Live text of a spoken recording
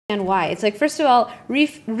And why. It's like, first of all,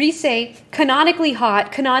 reez-eh, canonically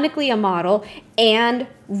hot, canonically a model, and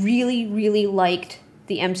really, really liked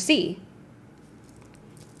the MC.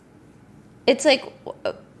 It's like,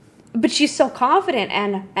 but she's so confident,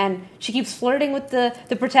 and she keeps flirting with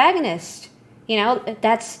the protagonist. You know,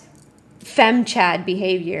 that's femme-chad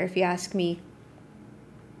behavior, if you ask me.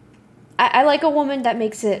 I like a woman that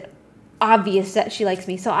makes it obvious that she likes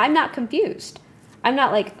me, so I'm not confused. I'm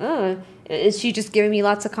not like, is she just giving me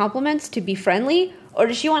lots of compliments to be friendly? Or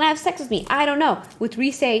does she want to have sex with me? I don't know. With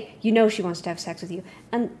reez-eh, you know she wants to have sex with you.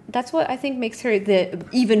 And that's what I think makes her the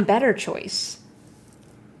even better choice.